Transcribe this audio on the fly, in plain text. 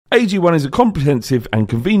AG1 is a comprehensive and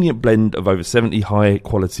convenient blend of over 70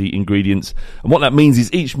 high-quality ingredients. And what that means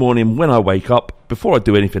is each morning when I wake up, before I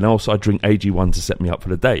do anything else, I drink AG1 to set me up for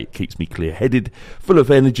the day. It keeps me clear-headed, full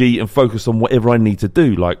of energy and focused on whatever I need to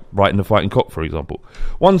do, like writing the Fighting Cock, for example.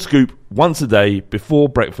 One scoop once a day before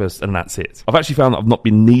breakfast, and that's it. I've actually found that I've not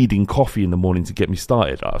been needing coffee in the morning to get me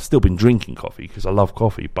started. I've still been drinking coffee because I love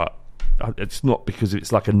coffee, but it's not because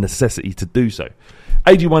it's like a necessity to do so.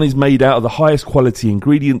 AG1 is made out of the highest quality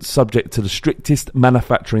ingredients subject to the strictest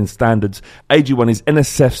manufacturing standards. AG1 is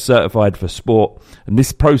NSF certified for sport, and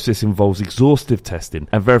this process involves exhaustive testing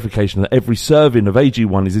and verification that every serving of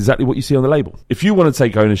AG1 is exactly what you see on the label. If you want to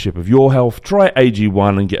take ownership of your health, try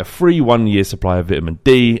AG1 and get a free 1-year supply of vitamin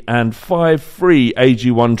D and 5 free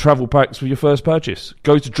AG1 travel packs with your first purchase.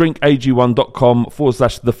 Go to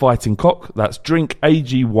drinkag1.com/thefightingcock. That's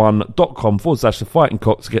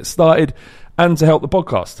drinkag1.com/thefightingcock to get started and to help the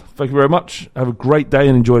podcast. Thank you very much. Have a great day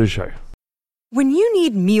and enjoy the show. When you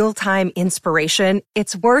need mealtime inspiration,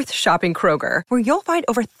 it's worth shopping Kroger, where you'll find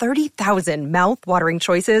over 30,000 mouth-watering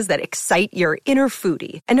choices that excite your inner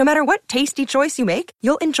foodie. And no matter what tasty choice you make,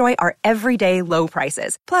 you'll enjoy our everyday low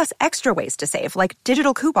prices, plus extra ways to save, like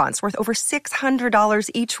digital coupons worth over $600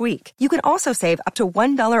 each week. You can also save up to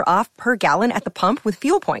 $1 off per gallon at the pump with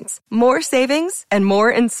fuel points. More savings and more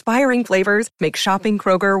inspiring flavors make shopping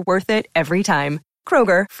Kroger worth it every time.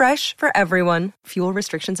 Kroger, fresh for everyone. Fuel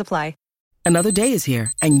restrictions apply. Another day is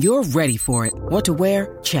here, and you're ready for it. What to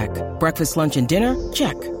wear? Check. Breakfast, lunch, and dinner?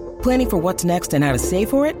 Check. Planning for what's next and how to save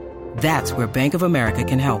for it? That's where Bank of America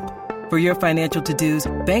can help. For your financial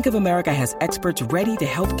to-dos, Bank of America has experts ready to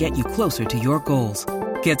help get you closer to your goals.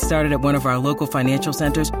 Get started at one of our local financial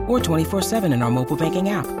centers or 24/7 in our mobile banking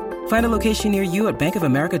app. Find a location near you at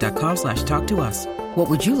bankofamerica.com/talktous. What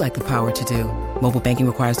would you like the power to do? Mobile banking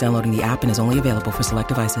requires downloading the app and is only available for select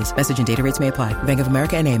devices. Message and data rates may apply. Bank of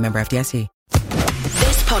America NA, member FDIC.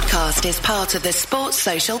 This podcast is part of the Sports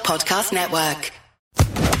Social Podcast Network.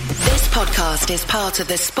 This podcast is part of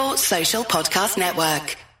the Sports Social Podcast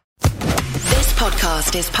Network. This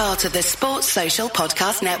podcast is part of the Sports Social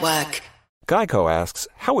Podcast Network. Geico asks,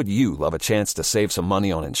 how would you love a chance to save some money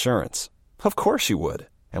on insurance? Of course you would.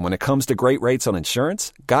 And when it comes to great rates on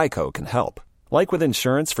insurance, Geico can help. Like with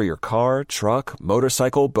insurance for your car, truck,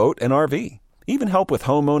 motorcycle, boat, and RV. Even help with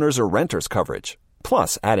homeowners or renters coverage.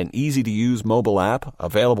 Plus, add an easy-to-use mobile app,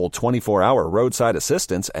 available 24-hour roadside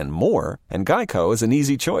assistance, and more, and Geico is an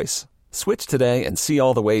easy choice. Switch today and see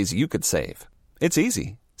all the ways you could save. It's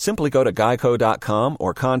easy. Simply go to geico.com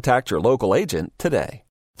or contact your local agent today.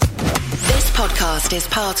 This podcast is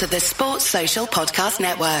part of the Sports Social Podcast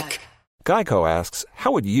Network. Geico asks,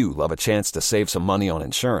 how would you love a chance to save some money on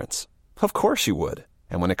insurance? Of course you would.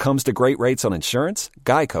 And when it comes to great rates on insurance,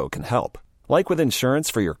 Geico can help. Like with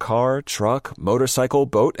insurance for your car, truck, motorcycle,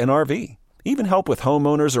 boat, and RV. Even help with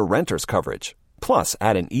homeowners or renters coverage. Plus,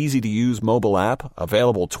 add an easy-to-use mobile app,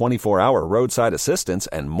 available 24-hour roadside assistance,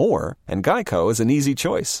 and more, and Geico is an easy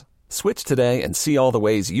choice. Switch today and see all the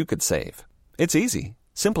ways you could save. It's easy.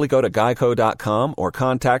 Simply go to geico.com or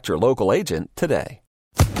contact your local agent today.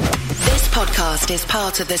 This podcast is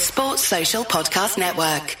part of the Sports Social Podcast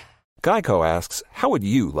Network. Geico asks, how would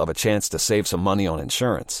you love a chance to save some money on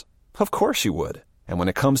insurance? Of course you would. And when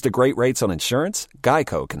it comes to great rates on insurance,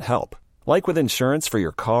 Geico can help. Like with insurance for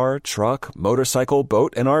your car, truck, motorcycle,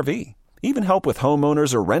 boat, and RV. Even help with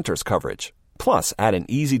homeowners or renters coverage. Plus, add an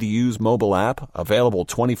easy-to-use mobile app, available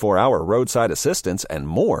 24-hour roadside assistance, and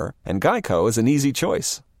more, and Geico is an easy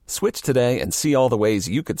choice. Switch today and see all the ways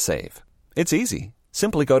you could save. It's easy.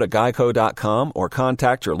 Simply go to geico.com or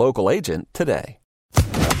contact your local agent today.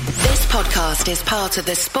 This podcast is part of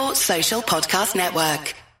the Sports Social Podcast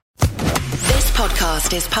Network. This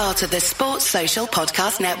podcast is part of the Sports Social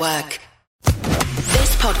Podcast Network.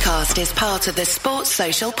 This podcast is part of the Sports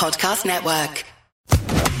Social Podcast Network.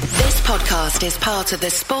 This podcast is part of the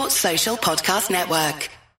Sports Social Podcast Network.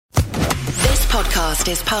 This podcast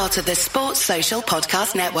is part of the Sports Social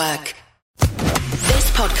Podcast Network.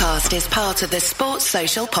 This podcast is part of the Sports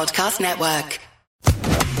Social Podcast Network.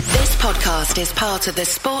 This podcast is part of the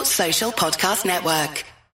Sports Social Podcast Network.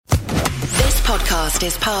 This podcast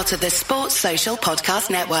is part of the Sports Social Podcast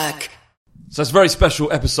Network. So it's a very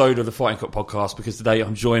special episode of the Fighting Cock podcast because today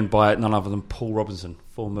I'm joined by none other than Paul Robinson,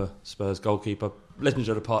 former Spurs goalkeeper, legend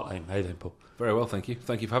of the Park Lane. How you doing, Paul? Very well, thank you.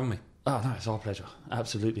 Thank you for having me. Oh, no, it's our pleasure.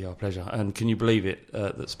 Absolutely our pleasure. And can you believe it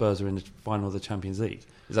that Spurs are in the final of the Champions League?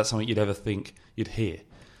 Is that something you'd ever think you'd hear?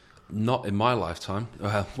 Not in my lifetime.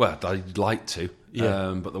 Well, I'd like to.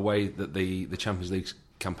 Yeah. But the way that the Champions League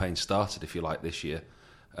campaign started, if you like, this year,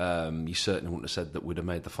 you certainly wouldn't have said that we'd have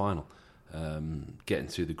made the final. Getting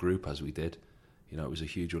through the group as we did, it was a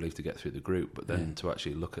huge relief to get through the group, but then to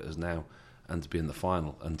actually look at us now and to be in the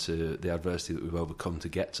final and to the adversity that we've overcome to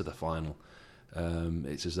get to the final,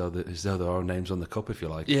 it's as though there are names on the cup, if you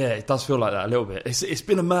like. Yeah, it does feel like that a little bit. It's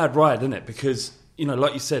been a mad ride, isn't it? Because,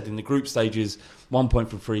 like you said, in the group stages, 1 point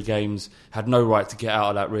from 3 games, had no right to get out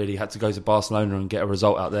of that really, had to go to Barcelona and get a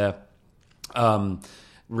result out there.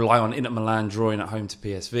 Rely on Inter Milan drawing at home to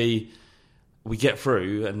PSV. We get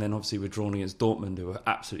through, and then obviously we're drawn against Dortmund, who were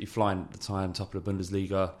absolutely flying at the time, top of the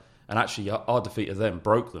Bundesliga. And actually, our defeat of them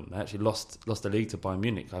broke them. They actually lost the league to Bayern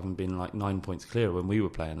Munich, having been like 9 points clear when we were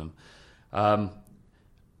playing them.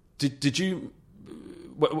 Did you?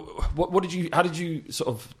 What did you? How did you sort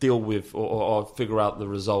of deal with or figure out the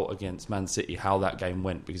result against Man City? How that game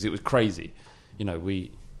went, because it was crazy. They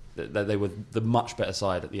were the much better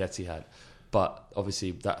side at the Etihad, but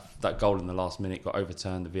obviously that goal in the last minute got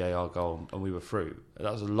overturned, the VAR goal, and we were through.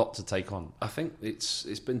 That was a lot to take on. I think it's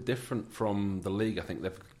been different from the league. I think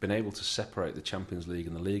they've been able to separate the Champions League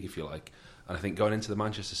and the league, if you like. And I think going into the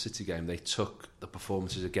Manchester City game, they took the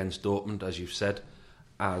performances against Dortmund, as you've said,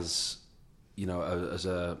 as a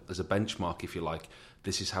benchmark, if you like.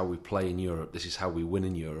 This is how we play in Europe. This is how we win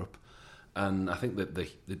in Europe. And I think that the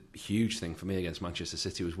huge thing for me against Manchester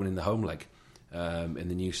City was winning the home leg in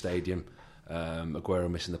the new stadium. Aguero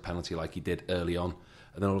missing the penalty like he did early on,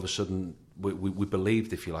 and then all of a sudden we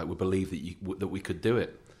believed, if you like, we believed that we could do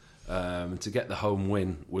it. And to get the home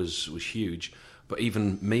win was huge. But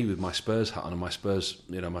even me with my Spurs hat on and my Spurs,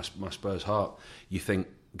 my Spurs heart, you think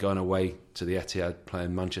going away to the Etihad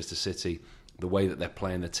playing Manchester City, the way that they're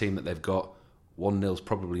playing, the team that they've got, 1-0's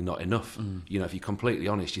probably not enough. If you're completely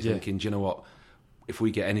honest, you're thinking, do you know what? If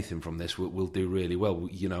we get anything from this, we'll do really well.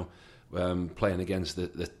 Playing against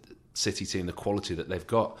the City team, the quality that they've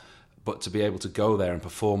got, but to be able to go there and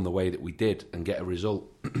perform the way that we did and get a result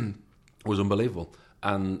was unbelievable.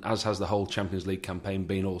 And as has the whole Champions League campaign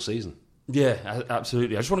been all season. Yeah,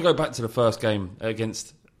 absolutely. I just want to go back to the first game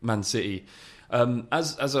against Man City.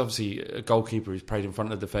 As obviously a goalkeeper who's played in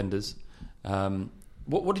front of the defenders,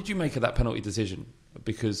 what did you make of that penalty decision?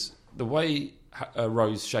 Because the way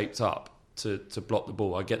Rose shaped up to block the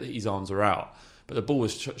ball, I get that his arms are out, but the ball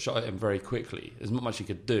was shot at him very quickly. There's not much he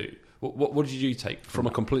could do. What did you take from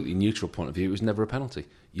a completely neutral point of view? It was never a penalty.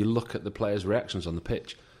 You look at the players' reactions on the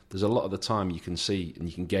pitch. There's a lot of the time you can see and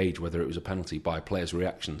you can gauge whether it was a penalty by players'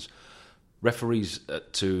 reactions. Referees,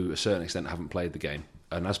 to a certain extent, haven't played the game.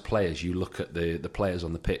 And as players, you look at the players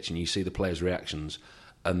on the pitch and you see the players' reactions,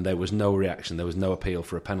 and there was no reaction, there was no appeal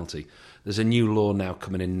for a penalty. There's a new law now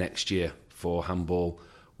coming in next year for handball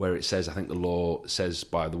where it says, I think the law says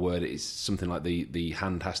by the word, it's something like the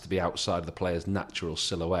hand has to be outside the player's natural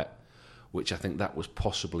silhouette, which I think that was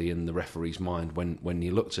possibly in the referee's mind when he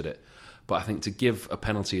looked at it. But I think to give a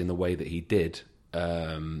penalty in the way that he did,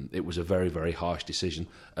 it was a very, very harsh decision.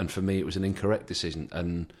 And for me, it was an incorrect decision.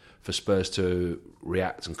 And for Spurs to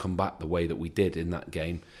react and come back the way that we did in that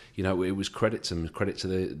game, it was credit to them, credit to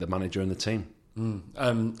the manager and the team.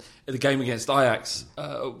 The game against Ajax,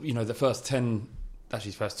 the first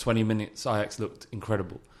 20 minutes, Ajax looked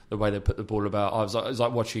incredible. The way they put the ball about, I was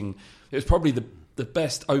like watching. It was probably the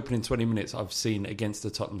best opening 20 minutes I've seen against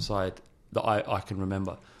the Tottenham side that I can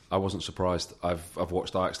remember. I wasn't surprised. I've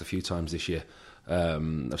watched Ajax a few times this year.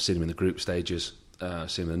 I've seen them in the group stages,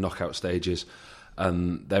 seen them in the knockout stages,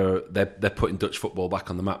 and they're putting Dutch football back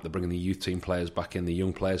on the map. They're bringing the youth team players back in, the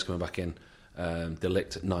young players coming back in. De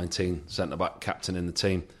Ligt at 19, centre back, captain in the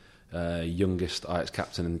team, youngest Ajax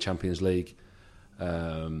captain in the Champions League.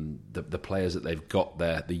 The players that they've got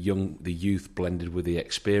there, the youth blended with the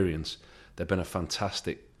experience, they've been a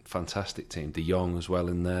fantastic team. De Jong as well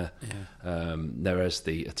in there. Yeah. Neres,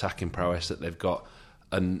 the attacking prowess that they've got.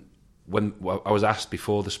 And when I was asked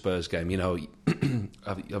before the Spurs game,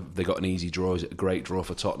 have they got an easy draw? Is it a great draw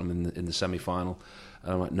for Tottenham in the semi-final?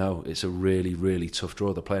 And I'm like, no, it's a really, really tough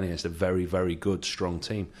draw. They're playing against a very, very good, strong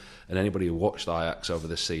team. And anybody who watched Ajax over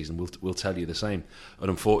this season will tell you the same. And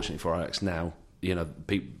unfortunately for Ajax now,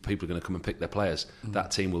 people are going to come and pick their players. That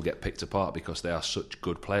team will get picked apart because they are such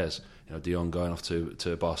good players. De Jong going off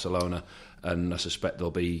to Barcelona, and I suspect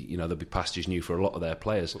there'll be pastures new for a lot of their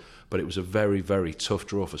players. But it was a very, very tough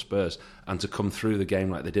draw for Spurs, and to come through the game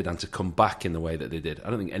like they did, and to come back in the way that they did, I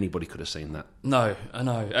don't think anybody could have seen that. No, I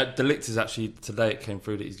know. De Ligt is actually today. It came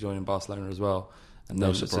through that he's joining Barcelona as well. And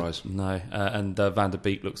no surprise. And Van der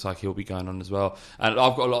Beek looks like he'll be going on as well. And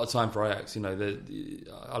I've got a lot of time for Ajax.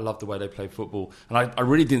 I love the way they play football, and I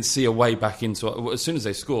really didn't see a way back into it. As soon as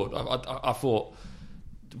they scored, I thought,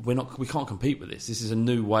 we can't compete with this. This is a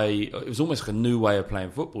new way. It was almost like a new way of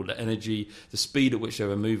playing football. The energy, the speed at which they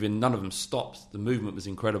were moving, none of them stopped. The movement was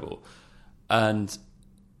incredible. And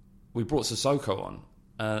we brought Sissoko on.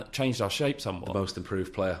 Changed our shape somewhat. The most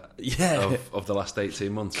improved player Yeah. of the last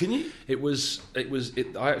 18 months. Can you?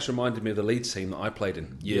 Ajax reminded me of the Leeds team that I played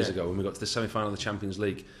in years ago when we got to the semi-final of the Champions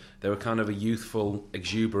League. They were kind of a youthful,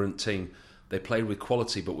 exuberant team. They played with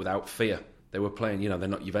quality but without fear. They were playing, they're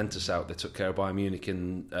not Juventus out. They took care of Bayern Munich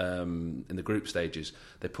in the group stages.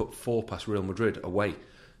 They put 4 past Real Madrid away.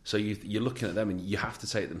 So you're looking at them and you have to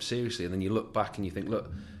take them seriously. And then you look back and you think,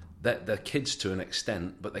 look, they're kids to an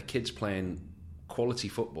extent, but they're kids playing quality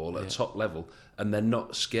football at a top level, and they're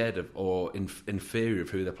not scared of or inferior of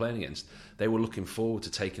who they're playing against. They were looking forward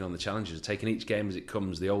to taking on the challenges, taking each game as it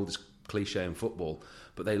comes, the oldest cliche in football,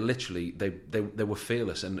 but they literally they were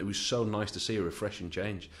fearless, and it was so nice to see a refreshing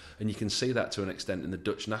change. And you can see that to an extent in the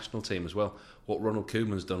Dutch national team as well. What Ronald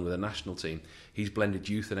Koeman's done with the national team, he's blended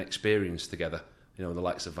youth and experience together, the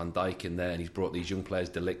likes of Van Dijk in there, and he's brought these young players,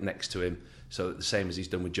 De Ligt, next to him, so that the same as he's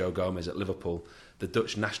done with Joe Gomez at Liverpool, the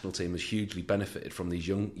Dutch national team has hugely benefited from these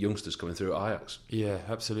youngsters coming through at Ajax. Yeah,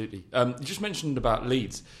 absolutely. You just mentioned about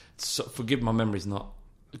Leeds. So, forgive my memory's not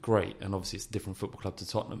great, and obviously it's a different football club to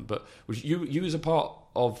Tottenham, but was you as a part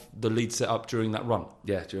of the Leeds set up during that run?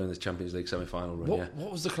 Yeah, during the Champions League semi-final run.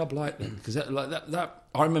 What was the club like then? Because that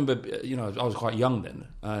I remember, I was quite young then.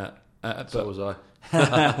 So was I.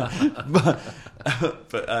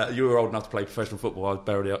 but you were old enough to play professional football. I was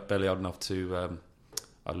barely old enough to.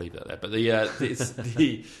 I'll leave that there. But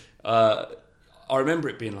I remember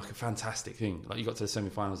it being like a fantastic thing. Like, you got to the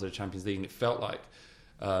semi-finals of the Champions League, and it felt like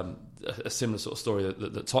a similar sort of story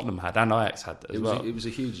that Tottenham had and Ajax had as well. It was a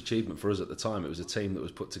huge achievement for us at the time. It was a team that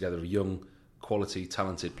was put together of young, quality,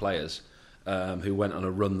 talented players who went on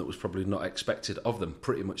a run that was probably not expected of them.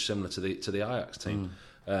 Pretty much similar to the Ajax team.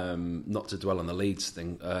 Not to dwell on the Leeds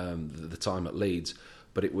thing, the time at Leeds,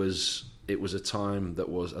 but it was a time that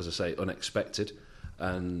was, as I say, unexpected.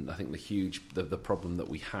 And I think the problem that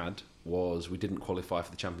we had was we didn't qualify for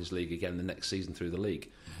the Champions League again the next season through the league.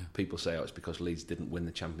 Yeah. People say, it's because Leeds didn't win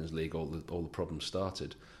the Champions League, all the problems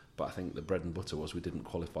started. But I think the bread and butter was we didn't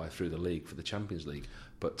qualify through the league for the Champions League.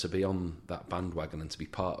 But to be on that bandwagon and to be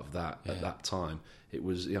part of that at that time, it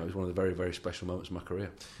was one of the very, very special moments of my career.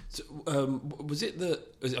 So, was it the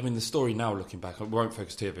story now looking back, I won't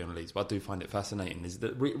focus too heavily on Leeds, but I do find it fascinating, is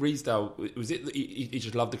that Riesdale, was it that he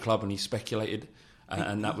just loved the club and he speculated?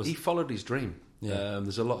 And that was... He followed his dream. Yeah.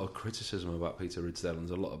 There's a lot of criticism about Peter Ridsdale, and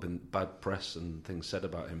there's a lot of bad press and things said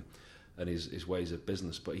about him and his ways of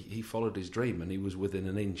business, but he followed his dream, and he was within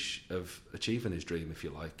an inch of achieving his dream, if you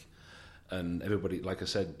like. And everybody, like I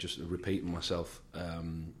said, just repeating myself,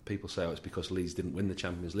 people say, it's because Leeds didn't win the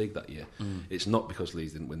Champions League that year. It's not because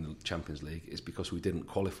Leeds didn't win the Champions League, it's because we didn't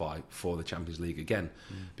qualify for the Champions League again,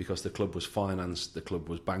 because the club was financed, the club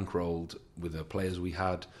was bankrolled with the players we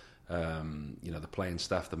had. The playing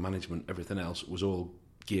staff, the management, everything else was all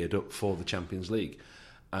geared up for the Champions League.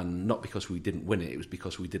 And not because we didn't win it was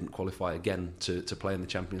because we didn't qualify again to play in the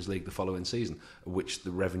Champions League the following season, which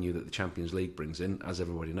the revenue that the Champions League brings in, as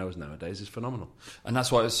everybody knows nowadays, is phenomenal. And that's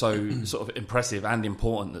why it's so sort of impressive and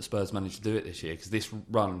important that Spurs managed to do it this year, because this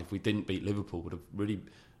run, if we didn't beat Liverpool, would have really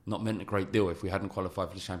not meant a great deal if we hadn't qualified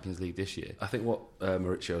for the Champions League this year. I think what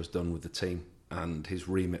Mauricio's done with the team and his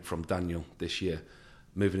remit from Daniel this year,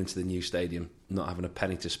 moving into the new stadium, not having a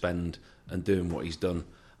penny to spend and doing what he's done,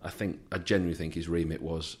 I genuinely think his remit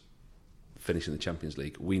was finishing the Champions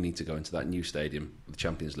League. We need to go into that new stadium with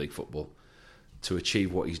Champions League football to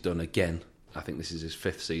achieve what he's done again. I think this is his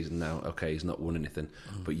 5th season now. Okay, he's not won anything,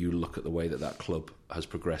 but you look at the way that club has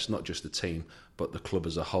progressed, not just the team, but the club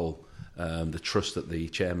as a whole. The trust that the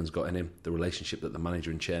chairman's got in him, the relationship that the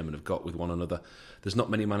manager and chairman have got with one another. There's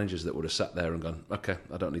not many managers that would have sat there and gone, okay,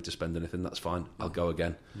 I don't need to spend anything, that's fine, I'll go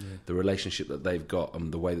again. Yeah. The relationship that they've got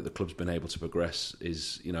and the way that the club's been able to progress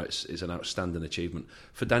is, it's an outstanding achievement.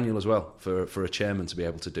 For Daniel as well, for a chairman to be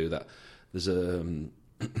able to do that. There's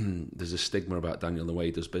a stigma about Daniel and the way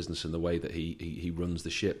he does business and the way that he runs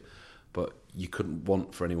the ship, but you couldn't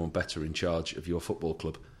want for anyone better in charge of your football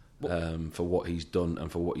club. For what he's done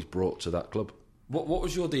and for what he's brought to that club. What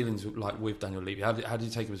was your dealings like with Daniel Levy? How did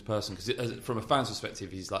you take him as a person? Because from a fan's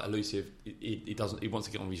perspective, he's like elusive. He wants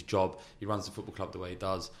to get on with his job. He runs the football club the way he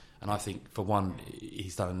does, and I think for one,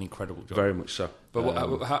 he's done an incredible job. Very much so.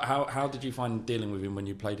 But how did you find dealing with him when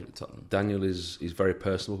you played him at Tottenham? Daniel is very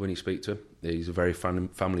personal when you speak to him. He's a very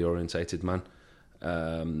family orientated man.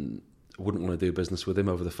 Wouldn't want to do business with him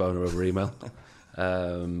over the phone or over email.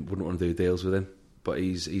 Wouldn't want to do deals with him. But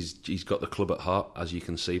he's got the club at heart, as you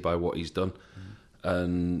can see by what he's done.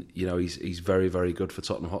 And he's very, very good for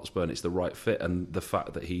Tottenham Hotspur, and it's the right fit. And the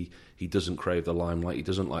fact that he doesn't crave the limelight, he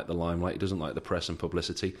doesn't like the limelight, he doesn't like the press and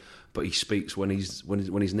publicity, but he speaks when he's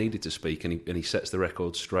needed to speak, and he sets the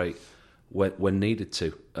record straight when needed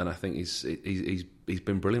to. And I think he's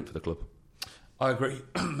been brilliant for the club. I agree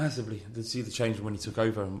massively. To see the change when he took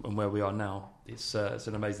over and where we are now, it's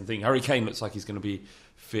an amazing thing. Harry Kane looks like he's going to be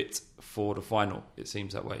fit for the final. It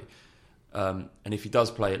seems that way. And if he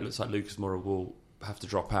does play, it looks like Lucas Moura will have to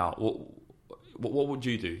drop out. What would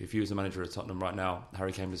you do if you was the manager of Tottenham right now?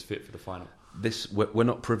 Harry Kane was fit for the final. We're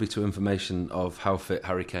not privy to information of how fit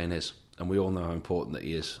Harry Kane is, and we all know how important that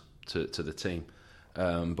he is to the team.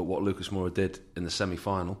 But what Lucas Moura did in the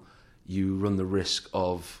semi-final, you run the risk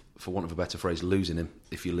of, for want of a better phrase, losing him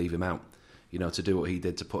if you leave him out. To do what he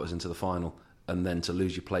did to put us into the final and then to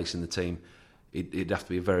lose your place in the team, he'd have to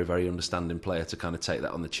be a very, very understanding player to kind of take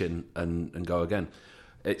that on the chin and go again.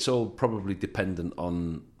 It's all probably dependent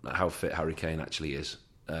on how fit Harry Kane actually is.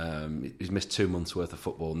 He's missed 2 months' worth of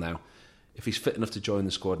football now. If he's fit enough to join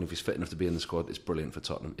the squad and if he's fit enough to be in the squad, it's brilliant for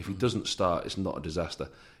Tottenham. If he doesn't start, it's not a disaster.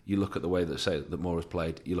 You look at the way that Moura's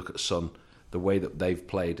played, you look at Son, the way that they've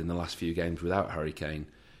played in the last few games without Harry Kane,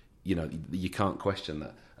 you can't question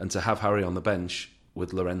that. And to have Harry on the bench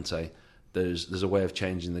with Llorente, there's a way of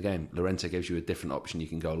changing the game. Llorente gives you a different option. You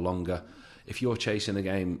can go longer. If you're chasing a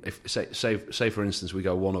game, say for instance we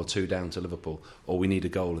go 1 or 2 down to Liverpool, or we need a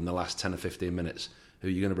goal in the last 10 or 15 minutes, who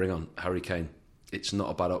are you going to bring on? Harry Kane. It's not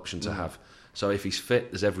a bad option to have. So if he's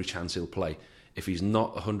fit, there's every chance he'll play. If he's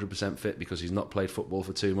not 100% fit because he's not played football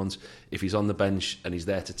for 2 months, if he's on the bench and he's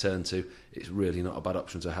there to turn to, it's really not a bad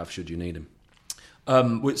option to have should you need him.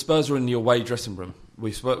 Spurs were in the away dressing room.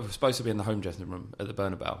 We're supposed to be in the home dressing room at the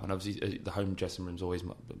Bernabeu, and obviously the home dressing room is always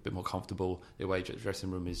a bit more comfortable. The away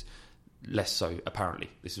dressing room is less so, apparently.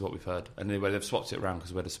 This is what we've heard. And anyway, they've swapped it around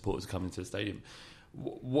because where the supporters are coming to the stadium.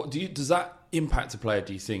 Does that impact a player,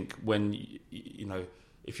 do you think, when,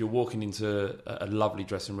 if you're walking into a lovely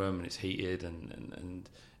dressing room and it's heated and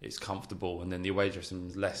it's comfortable, and then the away dressing room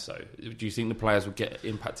is less so? Do you think the players would get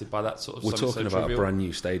impacted by that sort of? We're talking about a brand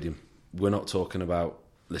new stadium. We're not talking about.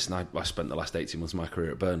 Listen, I spent the last 18 months of my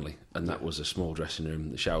career at Burnley, and that was a small dressing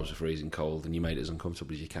room. The showers were freezing cold, and you made it as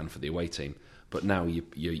uncomfortable as you can for the away team. But now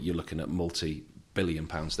you're looking at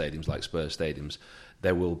multi-billion-pound stadiums like Spurs stadiums.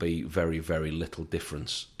 There will be very, very little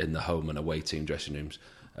difference in the home and away team dressing rooms.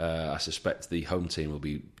 I suspect the home team will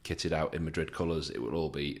be kitted out in Madrid colours. It will all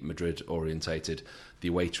be Madrid orientated. The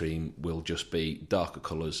away team will just be darker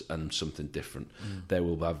colours and something different.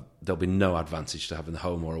 There'll be no advantage to having the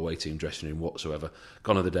home or away team dressing room whatsoever.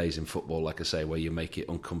 Gone are the days in football, like I say, where you make it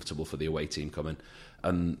uncomfortable for the away team coming.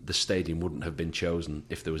 And the stadium wouldn't have been chosen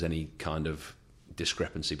if there was any kind of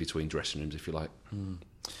discrepancy between dressing rooms, if you like.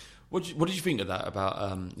 What did you think of that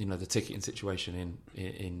about the ticketing situation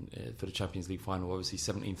in for the Champions League final? Obviously,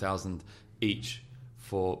 17,000 each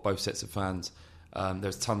for both sets of fans.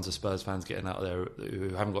 There's tons of Spurs fans getting out there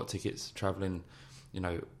who haven't got tickets, travelling,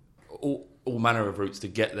 all manner of routes to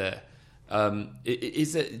get there. Do you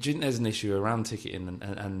think there's an issue around ticketing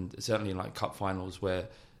and certainly in like cup finals where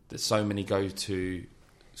there's so many go to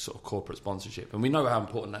sort of corporate sponsorship, and we know how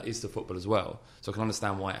important that is to football as well. So I can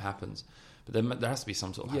understand why it happens. But there has to be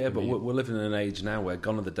some sort of... Yeah, but we're living in an age now where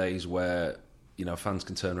gone are the days where fans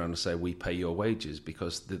can turn around and say, we pay your wages,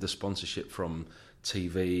 because the sponsorship from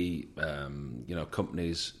TV,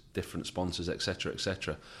 companies, different sponsors,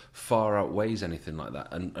 etc., far outweighs anything like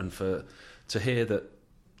that. And to hear that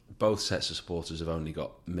both sets of supporters have only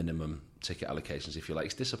got minimum ticket allocations, if you like,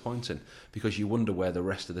 it's disappointing, because you wonder where the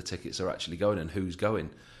rest of the tickets are actually going and who's going.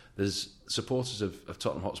 There's supporters of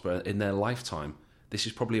Tottenham Hotspur in their lifetime. This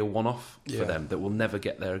is probably a one-off for them that will never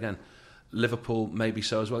get there again. Liverpool maybe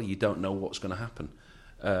so as well. You don't know what's going to happen.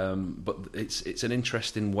 But it's an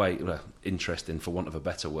interesting way, interesting for want of a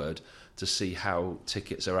better word, to see how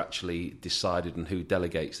tickets are actually decided and who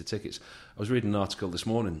delegates the tickets. I was reading an article this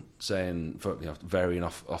morning saying, varying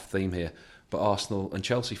off theme here, but Arsenal and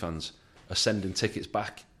Chelsea fans are sending tickets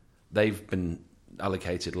back. They've been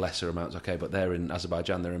allocated lesser amounts, but they're in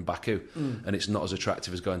Azerbaijan, they're in Baku, and it's not as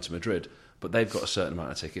attractive as going to Madrid. But they've got a certain amount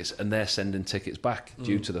of tickets, and they're sending tickets back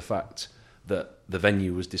due to the fact that the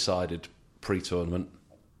venue was decided pre-tournament,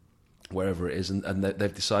 wherever it is, and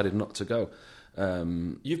they've decided not to go.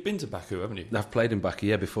 You've been to Baku, haven't you? I've played in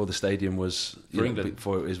Baku, before the stadium was...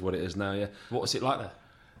 before it is what it is now, What was it like there?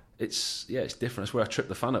 It's different. It's where I tripped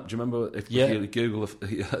the fan up. Do you remember if you Google...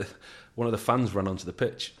 one of the fans ran onto the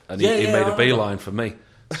pitch, and he made a beeline for me.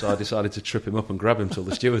 So I decided to trip him up and grab him till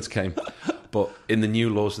the stewards came. But in the new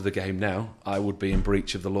laws of the game now, I would be in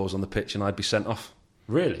breach of the laws on the pitch and I'd be sent off.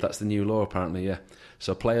 Really? That's the new law, apparently, yeah.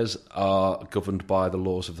 So players are governed by the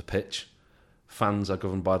laws of the pitch. Fans are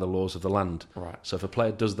governed by the laws of the land. Right. So if a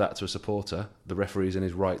player does that to a supporter, the referee's in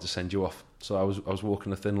his right to send you off. So I was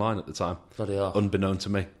walking a thin line at the time, Bloody hell. unbeknown to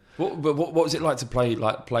me. What was it like to play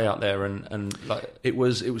out there and like? It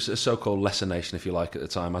was a so-called lesser nation, if you like, at the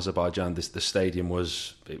time. Azerbaijan, the stadium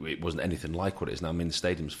it wasn't anything like what it is now. I mean, the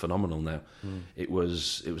stadium's phenomenal now. It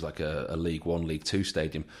was like a League One, League Two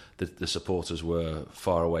stadium. The supporters were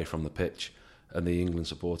far away from the pitch, and the England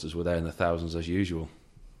supporters were there in the thousands as usual.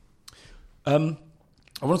 I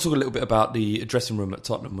want to talk a little bit about the dressing room at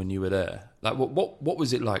Tottenham when you were there. Like, what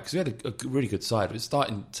was it like? Because we had a really good side. It was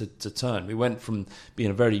starting to turn. We went from being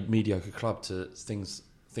a very mediocre club to things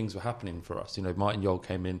were happening for us. You know, Martin Jol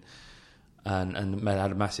came in and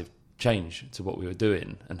had a massive change to what we were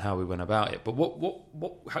doing and how we went about it. But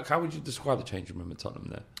how would you describe the changing room at Tottenham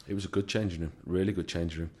there? It was a good changing room, really good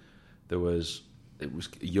changing room. It was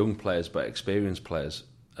young players but experienced players.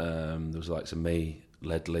 There was the likes of me,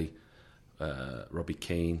 Ledley, Robbie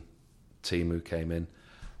Keane, Timu came in,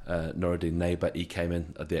 Nuruddin Neighbour, he came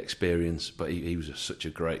in at the experience, but he was such a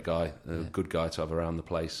great guy, a good guy to have around the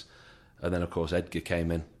place. And then of course Edgar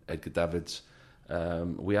came in, Edgar Davids.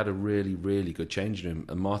 We had a really, really good changing room,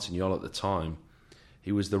 and Martin Jol at the time,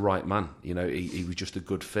 he was the right man. You know, he was just a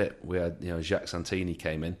good fit. We had, Jacques Santini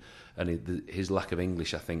came in, and his lack of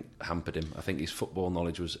English, I think, hampered him. I think his football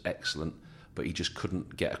knowledge was excellent, but he just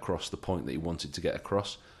couldn't get across the point that he wanted to get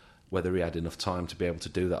across. Whether he had enough time to be able to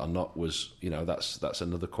do that or not was, that's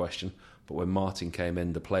another question. But when Martin came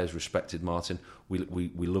in, the players respected Martin. We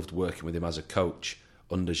loved working with him as a coach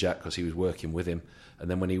under Jacques because he was working with him. And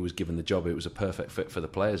then when he was given the job, it was a perfect fit for the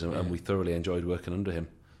players, and we thoroughly enjoyed working under him.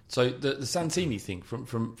 So the Santini thing,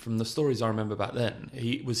 from the stories I remember back then,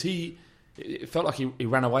 it felt like he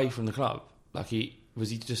ran away from the club. Like was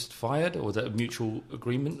he just fired, or was that a mutual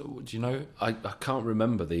agreement? Do you know? I can't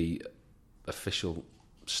remember the official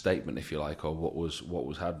statement, if you like, or what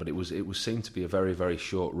was had, but it was seemed to be a very, very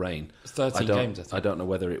short reign. 13 games, I think. I don't know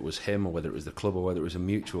whether it was him or whether it was the club or whether it was a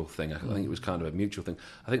mutual thing. I think it was kind of a mutual thing.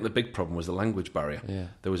 I think the big problem was the language barrier. Yeah.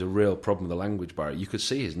 There was a real problem with the language barrier. You could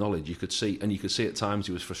see his knowledge, you could see at times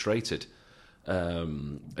he was frustrated,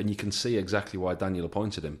 and you can see exactly why Daniel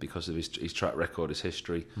appointed him, because of his track record, his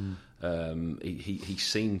history. He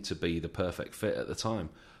seemed to be the perfect fit at the time.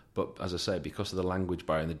 But as I say, because of the language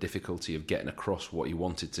barrier and the difficulty of getting across what he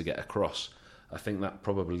wanted to get across, I think that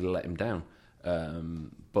probably let him down.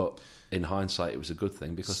 But in hindsight, it was a good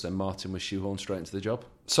thing, because then Martin was shoehorned straight into the job.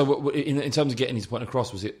 So in terms of getting his point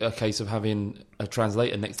across, was it a case of having a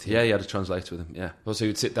translator next to him? Yeah, he had a translator with him, yeah. Well, so he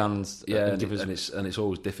would sit down and give us... And it's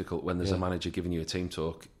always difficult when there's a manager giving you a team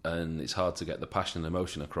talk, and it's hard to get the passion and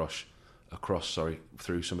emotion across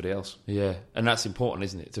through somebody else. Yeah, and that's important,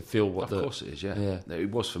 isn't it? To feel what Of course it is, yeah. It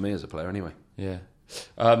was for me as a player anyway. Yeah.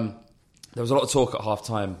 There was a lot of talk at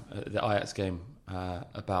half-time at the Ajax game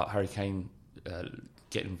about Harry Kane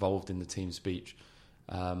getting involved in the team speech.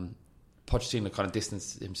 Pochettino kind of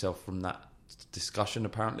distanced himself from that discussion,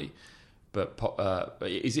 apparently. But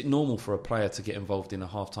is it normal for a player to get involved in a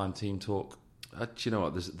half-time team talk? Do you know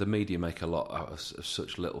what? The media make a lot out of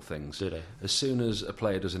such little things. Do they? As soon as a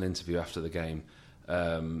player does an interview after the game,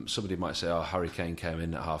 somebody might say, Harry Kane came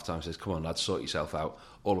in at half-time, says, come on, lads, sort yourself out.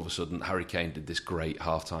 All of a sudden, Harry Kane did this great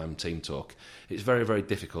half-time team talk. It's very, very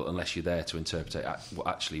difficult unless you're there to interpret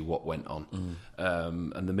actually what went on.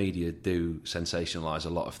 And the media do sensationalise a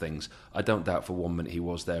lot of things. I don't doubt for 1 minute he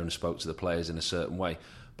was there and spoke to the players in a certain way,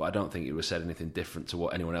 but I don't think it was said anything different to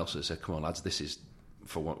what anyone else has said. Come on, lads, this is,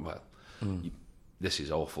 for one, well... this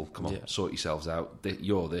is awful, come on, sort yourselves out,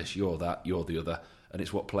 you're this, you're that, you're the other. And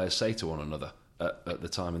it's what players say to one another at the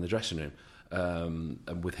time in the dressing room.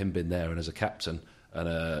 And with him being there and as a captain and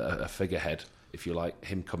a figurehead, if you like,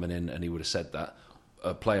 him coming in and he would have said that,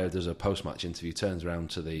 a player does a post-match interview, turns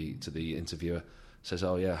around to the interviewer, says,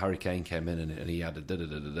 oh yeah, Harry Kane came in and he had a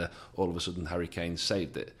da-da-da-da-da. All of a sudden Harry Kane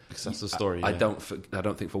saved it. Because that's the story. I don't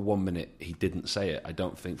think for 1 minute he didn't say it. I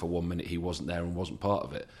don't think for 1 minute he wasn't there and wasn't part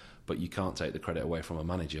of it. But you can't take the credit away from a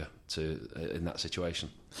manager in that situation.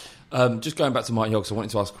 Just going back to Martin Jol, I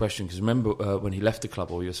wanted to ask a question, because remember when he left the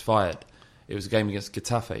club or he was fired, it was a game against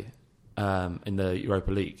Getafe in the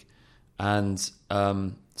Europa League. And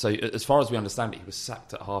so as far as we understand it, he was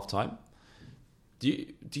sacked at half-time. Do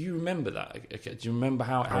you remember that? Okay, do you remember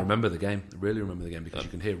how... I remember the game. I really remember the game, because you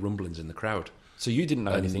can hear rumblings in the crowd. So you didn't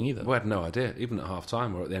know anything either? We had no idea, even at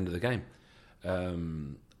half-time or at the end of the game.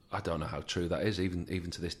 I don't know how true that is. Even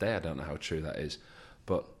to this day, I don't know how true that is.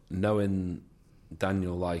 But knowing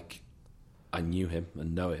Daniel like I knew him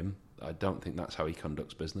and know him, I don't think that's how he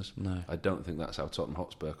conducts business. No. I don't think that's how Tottenham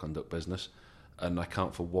Hotspur conduct business. And I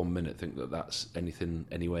can't for 1 minute think that that's anything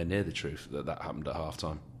anywhere near the truth, that happened at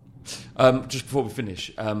half-time. Just before we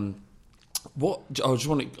finish, I just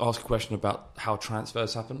want to ask a question about how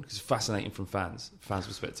transfers happen, because it's fascinating from fans'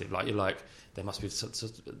 perspective. Like, you're like, there must be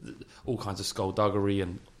all kinds of skullduggery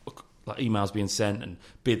and like emails being sent and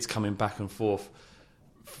bids coming back and forth.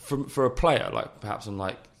 For a player, like perhaps on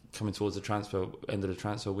like coming towards the end of the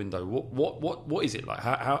transfer window, what is it like?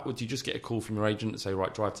 How would you just get a call from your agent and say,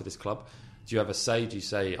 right, drive to this club? Do you have a say? Do you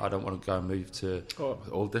say, I don't want to go and move to...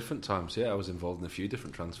 all different times, yeah. I was involved in a few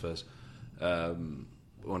different transfers. When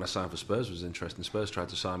I signed for Spurs, it was interesting. Spurs tried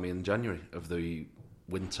to sign me in January of the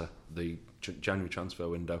winter, the January transfer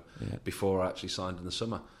window, before I actually signed in the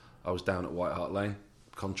summer. I was down at White Hart Lane,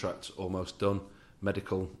 contract almost done,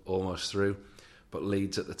 medical almost through, but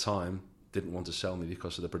Leeds at the time didn't want to sell me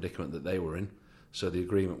because of the predicament that they were in. So the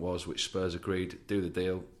agreement was, which Spurs agreed, do the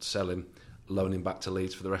deal, sell him, loan him back to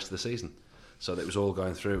Leeds for the rest of the season. So that it was all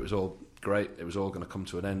going through, it was all great, it was all going to come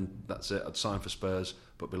to an end, that's it. I'd sign for Spurs,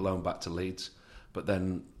 but be loaned back to Leeds. But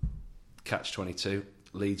then, catch-22,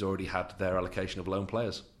 Leeds already had their allocation of loan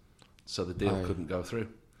players, so the deal couldn't go through.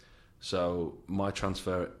 So my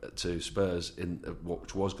transfer to Spurs,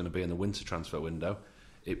 which was going to be in the winter transfer window,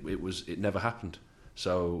 it never happened.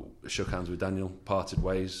 So I shook hands with Daniel, parted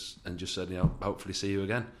ways, and just said, hopefully see you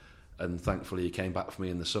again. And thankfully he came back for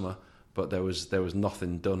me in the summer. But there was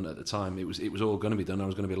nothing done at the time. It was all going to be done. I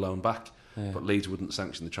was going to be loaned back, but Leeds wouldn't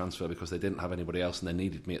sanction the transfer because they didn't have anybody else, and they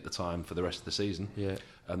needed me at the time for the rest of the season. Yeah,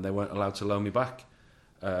 and they weren't allowed to loan me back.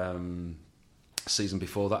 Season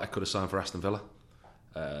before that, I could have signed for Aston Villa.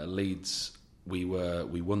 Leeds, we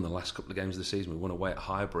won the last couple of games of the season. We won away at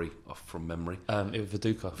Highbury, off from memory. It was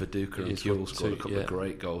Viduka and Kewell scored a couple of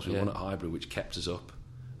great goals. We won at Highbury, which kept us up.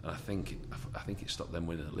 And I think it stopped them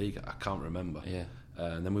winning the league. I can't remember. Yeah.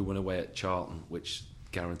 And then we went away at Charlton, which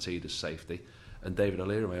guaranteed us safety. And David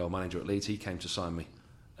O'Leary, my old manager at Leeds, he came to sign me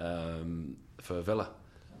for Villa.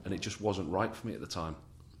 And it just wasn't right for me at the time.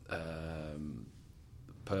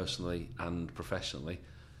 Personally and professionally,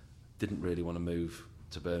 didn't really want to move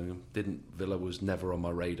to Birmingham. Villa was never on my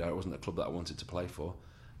radar. It wasn't a club that I wanted to play for.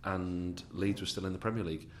 And Leeds was still in the Premier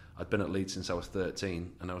League. I'd been at Leeds since I was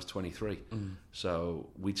 13 and I was 23. So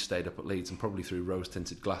we'd stayed up at Leeds, and probably through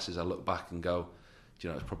rose-tinted glasses I look back and go,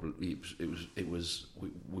 we're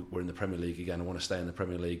in the Premier League again. I want to stay in the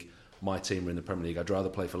Premier League. My team are in the Premier League. I'd rather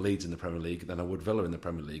play for Leeds in the Premier League than I would Villa in the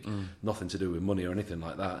Premier League. Nothing to do with money or anything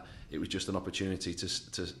like that. It was just an opportunity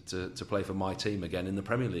to play for my team again in the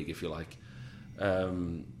Premier League, if you like.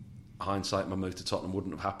 Hindsight, my move to Tottenham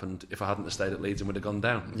wouldn't have happened if I hadn't have stayed at Leeds and would have gone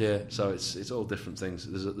down. Yeah. So it's all different things.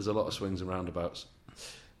 There's a lot of swings and roundabouts.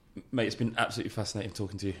 Mate, it's been absolutely fascinating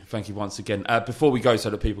talking to you. Thank you once again. Before we go, so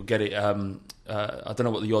that people get it, I don't know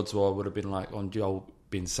what the odds would have been like on Joel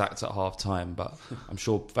being sacked at half time, but I'm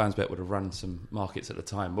sure Fansbet would have run some markets at the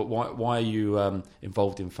time. But why are you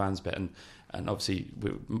involved in Fansbet? And obviously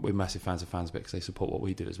we're massive fans of Fansbet because they support what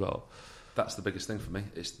we do as well. That's the biggest thing for me.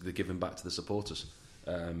 It's the giving back to the supporters.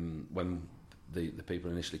 When the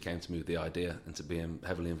people initially came to me with the idea and to be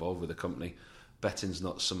heavily involved with the company, betting's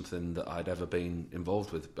not something that I'd ever been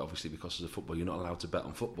involved with. Obviously, because of football, you're not allowed to bet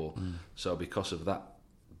on football. So because of that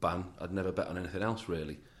ban, I'd never bet on anything else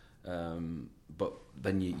really. But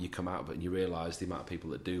then you come out of it and you realise the amount of people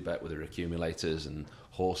that do bet, with their accumulators and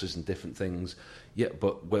horses and different things. Yeah,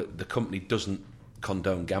 but the company doesn't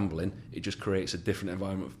condone gambling. It just creates a different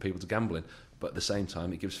environment for people to gamble in. But at the same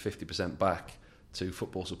time, it gives 50% back to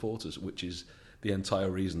football supporters, which is the entire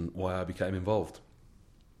reason why I became involved.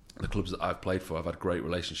 The clubs that I've played for, I've had a great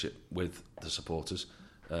relationship with the supporters,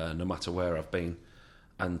 no matter where I've been,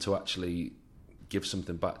 and to actually give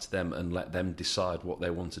something back to them and let them decide what they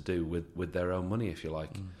want to do with their own money, if you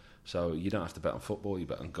like. So you don't have to bet on football, you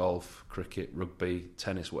bet on golf, cricket, rugby,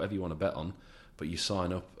 tennis, whatever you want to bet on, but you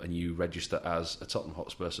sign up and you register as a Tottenham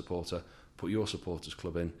Hotspur supporter, put your supporters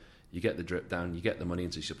club in, you get the drip down, you get the money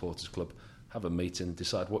into your supporters club, have a meeting,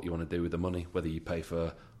 decide what you want to do with the money, whether you pay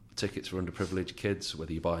for tickets for underprivileged kids,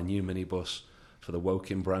 whether you buy a new minibus for the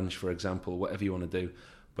Woking branch, for example, whatever you want to do.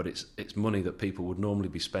 But it's money that people would normally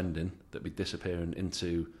be spending that be disappearing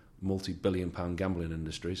into multi-billion-pound gambling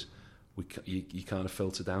industries. You kind of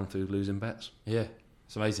filter down through losing bets. Yeah,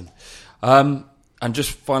 it's amazing. And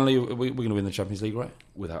just finally, we're going to win the Champions League, right?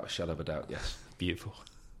 Without a shadow of a doubt, yes. Beautiful.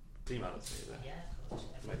 Yeah, of course.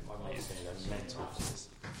 My mate is going to go mental. Is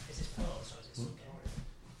this pause or is it still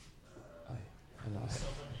going?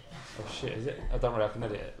 Oh shit, is it? I don't worry, I can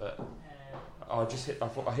edit it, but I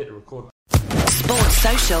thought I hit the record. Sports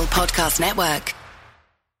Social Podcast Network.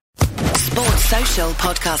 Sports Social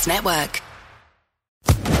Podcast Network.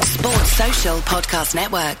 Sports Social Podcast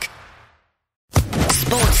Network.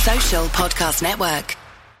 Sports Social Podcast Network.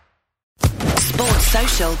 Sports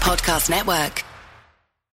Social Podcast Network.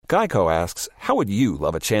 Geico asks, how would you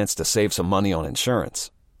love a chance to save some money on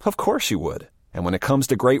insurance? Of course you would. And when it comes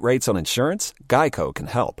to great rates on insurance, Geico can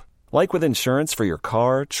help. Like with insurance for your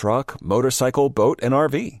car, truck, motorcycle, boat, and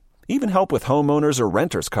RV. Even help with homeowners or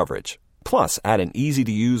renters coverage. Plus, add an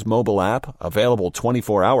easy-to-use mobile app, available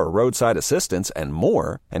 24-hour roadside assistance, and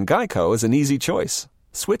more, and Geico is an easy choice.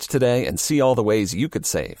 Switch today and see all the ways you could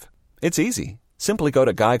save. It's easy. Simply go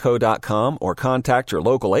to geico.com or contact your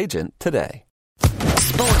local agent today.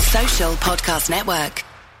 Sports Social Podcast Network.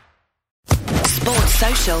 Sports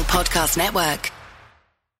Social Podcast Network.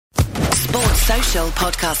 Sports Social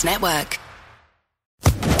Podcast Network.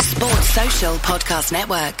 Sports Social Podcast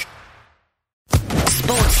Network.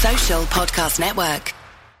 Sports Social Podcast Network.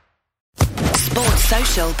 Sports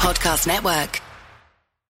Social Podcast Network.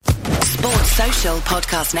 Sports Social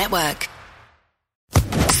Podcast Network.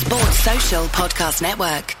 Sports Social Podcast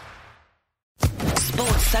Network.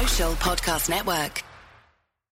 Sports Social Podcast Network.